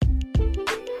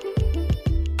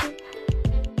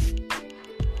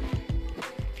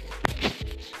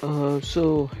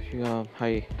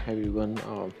Hi everyone.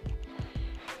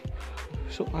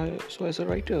 So as a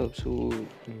writer,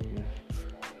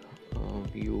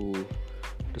 you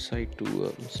decide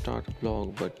to start a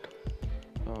blog, but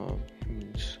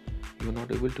means you're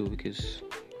not able to because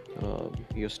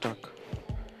you're stuck.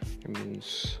 It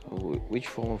means which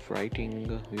form of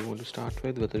writing you want to start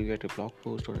with, whether you write a blog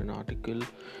post or an article.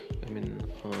 I mean,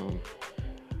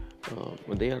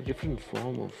 there are different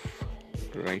form of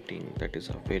writing that is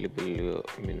available.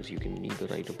 Means you can either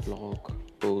write a blog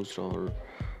post or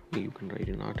you can write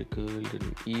an article,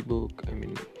 an ebook. I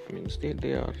mean,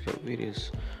 there are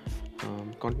various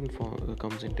content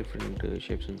comes in different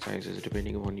shapes and sizes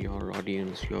depending upon your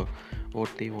audience, your what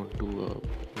they want to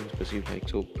perceive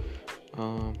like.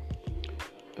 Uh,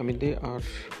 there are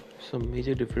some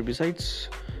major difference besides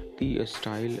the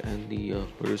style and the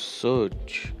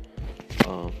research.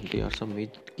 There are some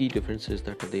key differences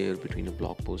that are there between a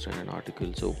blog post and an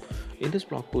article. So in this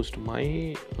blog post,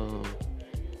 my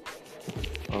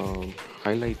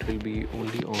highlight will be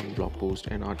only on blog post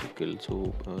and article.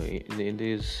 So in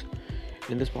this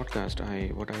podcast,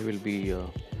 I will be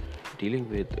dealing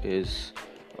with is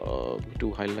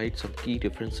to highlight some key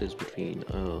differences between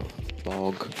a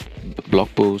blog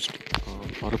post,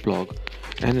 or a blog,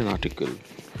 and an article.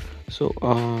 So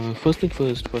first thing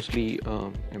first. Firstly,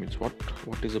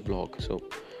 what is a blog? So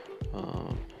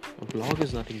a blog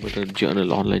is nothing but a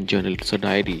journal, online journal. It's a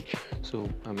diary. So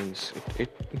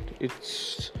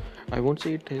it's I won't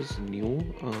say it is new,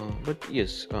 but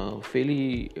yes,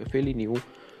 fairly new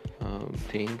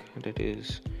thing that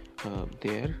is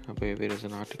there. Whereas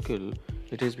an article,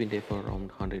 it has been there for around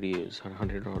 100 years,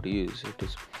 100 odd years. It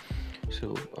is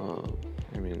so.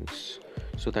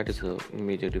 So that is a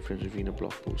major difference between a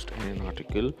blog post and an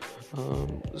article.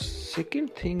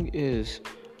 Second thing is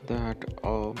that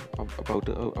about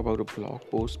a blog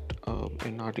post,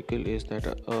 an article is that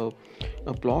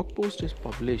a blog post is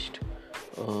published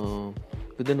uh,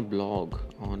 within a blog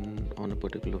on a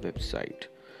particular website.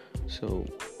 So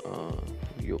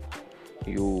you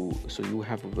you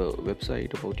have a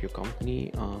website about your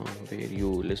company, where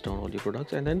you list down all your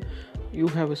products, and then you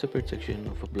have a separate section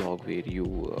of a blog where you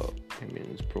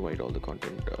provide all the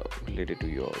content related to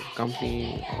your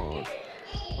company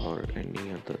or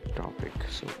any other topic.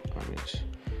 So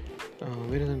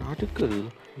whereas an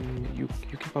article, you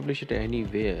can publish it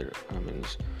anywhere.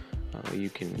 You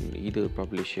can either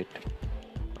publish it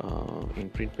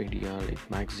in print media like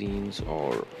magazines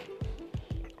or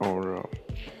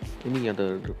any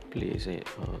other place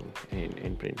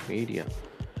in print media,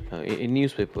 in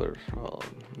newspaper,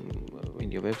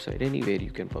 in your website, anywhere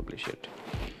you can publish it.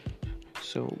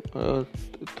 So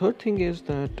third thing is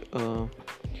that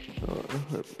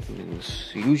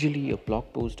usually a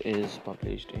blog post is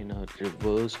published in a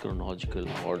reverse chronological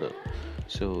order.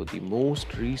 So the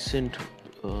most recent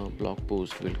blog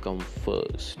post will come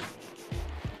first.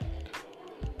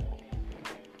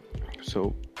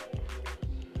 So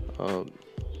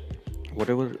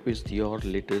whatever is your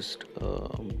latest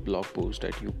blog post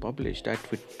that you publish, that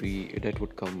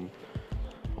would come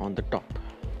on the top.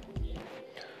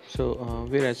 So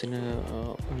whereas in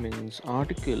a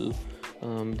article,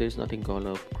 there's nothing called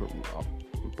a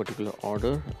particular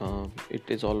order. It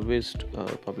is always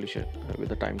published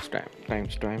with a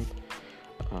timestamp.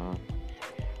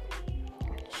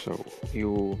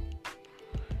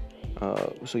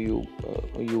 uh, so you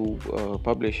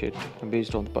publish it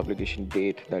based on the publication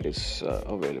date that is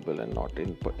available, and not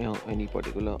in any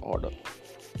particular order.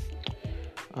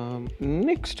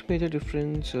 Next major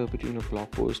difference between a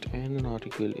blog post and an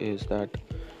article is that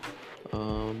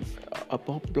a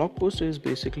blog post is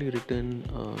basically written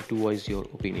to voice your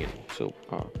opinion. So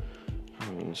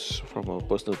from a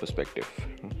personal perspective.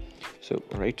 So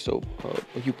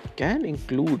you can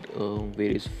include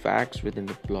various facts within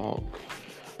the blog.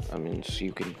 So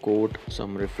you can quote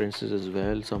some references as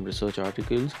well, some research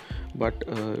articles, but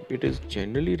it is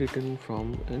generally written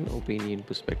from an opinion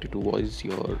perspective, to voice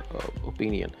your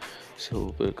opinion.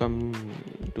 So come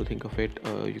to think of it,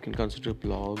 you can consider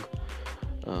blog,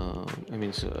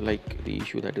 like the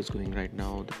issue that is going right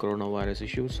now, the coronavirus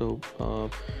issue. So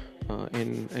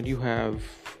and you have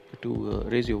to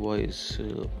raise your voice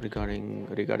regarding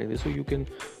this. So you can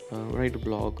write a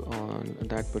blog on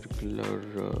that particular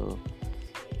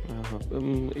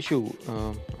issue.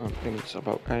 It's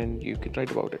about, and you can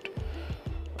write about it.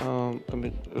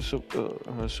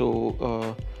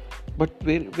 But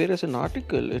whereas an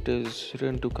article, it is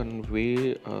written to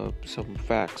convey some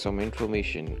facts, some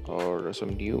information, or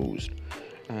some news,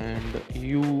 and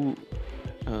you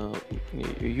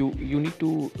need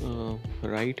to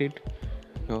write it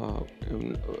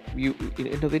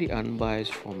in a very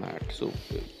unbiased format. So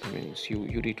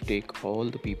you need to take all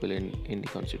the people in the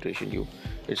consideration.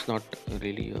 It's not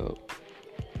really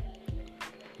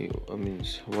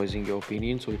voicing your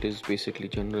opinion. So it is basically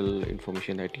general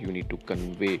information that you need to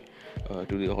convey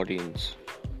to the audience,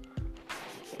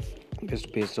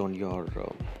 based on your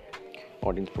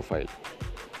audience profile.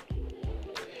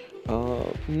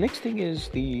 Next thing is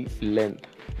the length.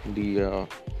 The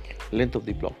length of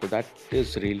the blog post, that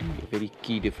is really a very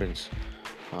key difference.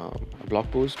 A blog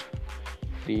post,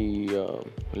 the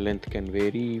length can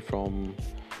vary from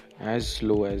as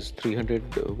low as 300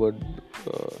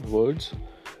 words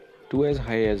to as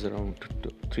high as around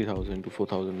 3000 to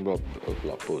 4000 blog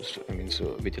post.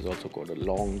 Which is also called a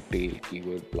long tail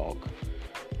keyword blog.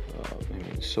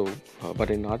 But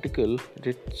an article,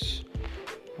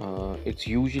 it's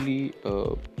usually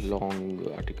long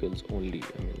articles only.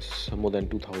 More than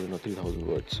 2000 or 3000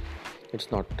 words.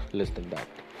 It's not less than that.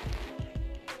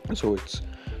 So it's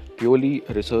purely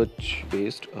research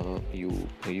based.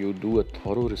 You do a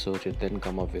thorough research and then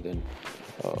come up with an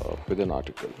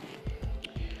article.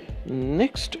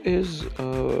 Next is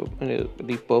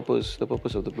the purpose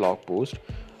of the blog post.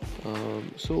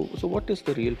 So what is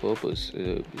the real purpose?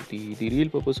 The real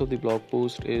purpose of the blog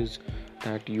post is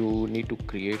that you need to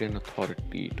create an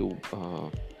authority so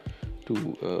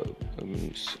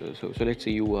let's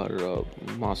say you are a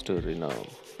master in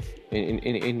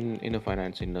a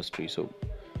finance industry. So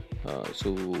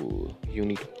you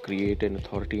need to create an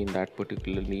authority in that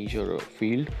particular niche or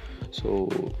field. So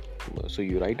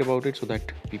you write about it so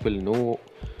that people know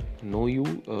you.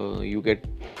 You get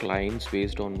clients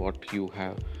based on what you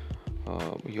have.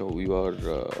 You are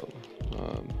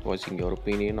voicing your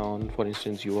opinion on. For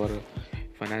instance, you are a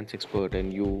finance expert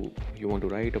and you want to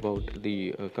write about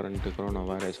the current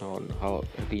coronavirus, on how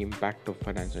the impact of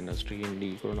finance industry in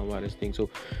the coronavirus thing. So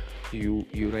you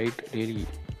write really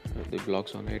the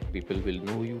blogs on it. People will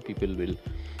know you. People will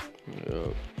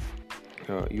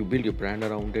you build your brand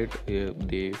around it.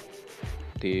 They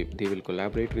will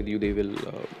collaborate with you.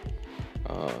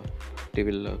 They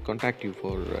will contact you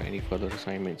for any further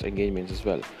assignments, engagements as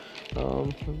well.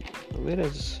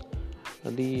 Whereas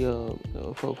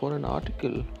for an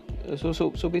article,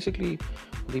 so basically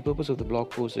the purpose of the blog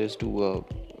post is to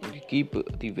keep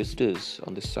the visitors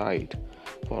on the site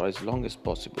for as long as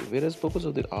possible. Whereas purpose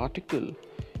of the article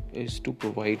is to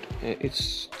provide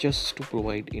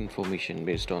information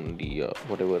based on the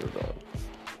whatever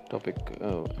topic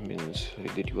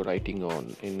that you are writing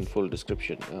on in full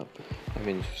description.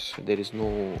 There is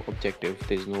no objective.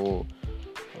 There is no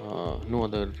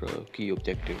other key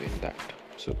objective in that.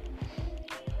 So,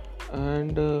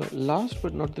 and last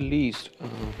but not the least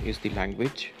is the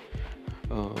language.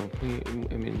 The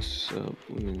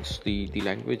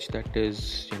language that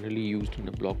is generally used in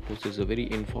a blog post is a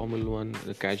very informal one,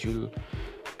 a casual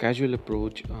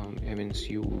approach.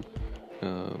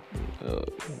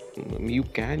 You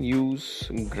can use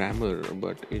grammar,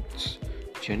 but it's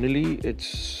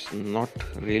not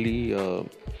really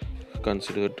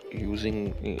considered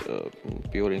using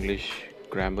pure English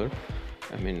grammar.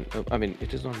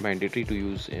 It is not mandatory to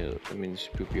use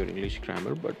pure English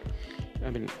grammar, but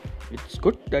it's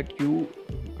good that you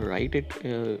write it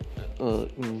in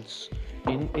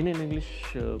an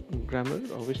English grammar,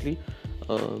 obviously.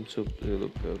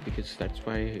 Because that's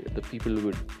why the people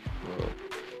would,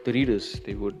 the readers,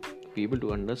 they would be able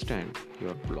to understand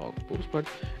your blog post. But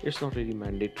it's not really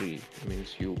mandatory.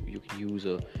 You can use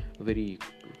a very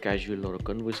casual or a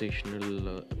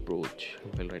conversational approach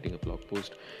while writing a blog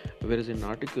post, whereas an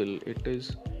article, it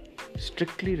is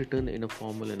strictly written in a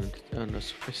formal and a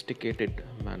sophisticated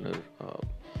manner,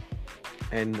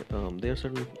 and there are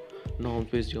certain norms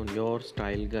based on your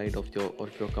style guide of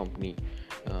your company,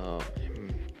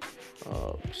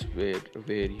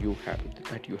 where you have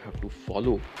to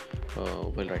follow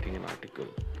while writing an article.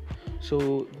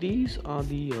 So these are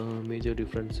the major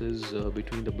differences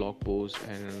between the blog post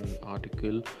and an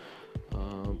article.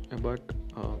 But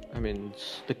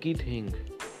the key thing,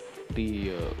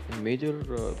 the major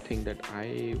thing that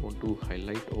I want to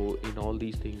highlight in all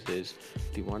these things is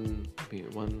the one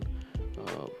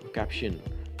caption,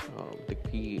 the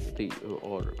key,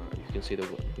 or you can say the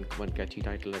one catchy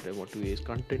title that I want to is: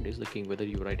 content is the king. Whether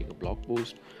you're writing a blog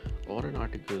post or an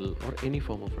article or any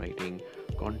form of writing,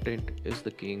 content is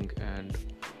the king, and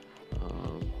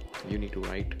you need to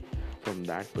write from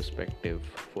that perspective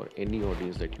for any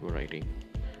audience that you are writing.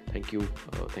 Thank you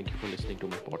for listening to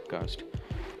my podcast,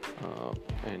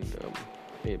 and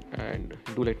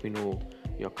do let me know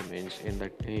your comments in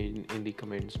the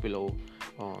comments below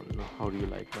on how do you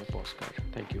like my postcard.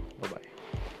 Thank you. Bye bye.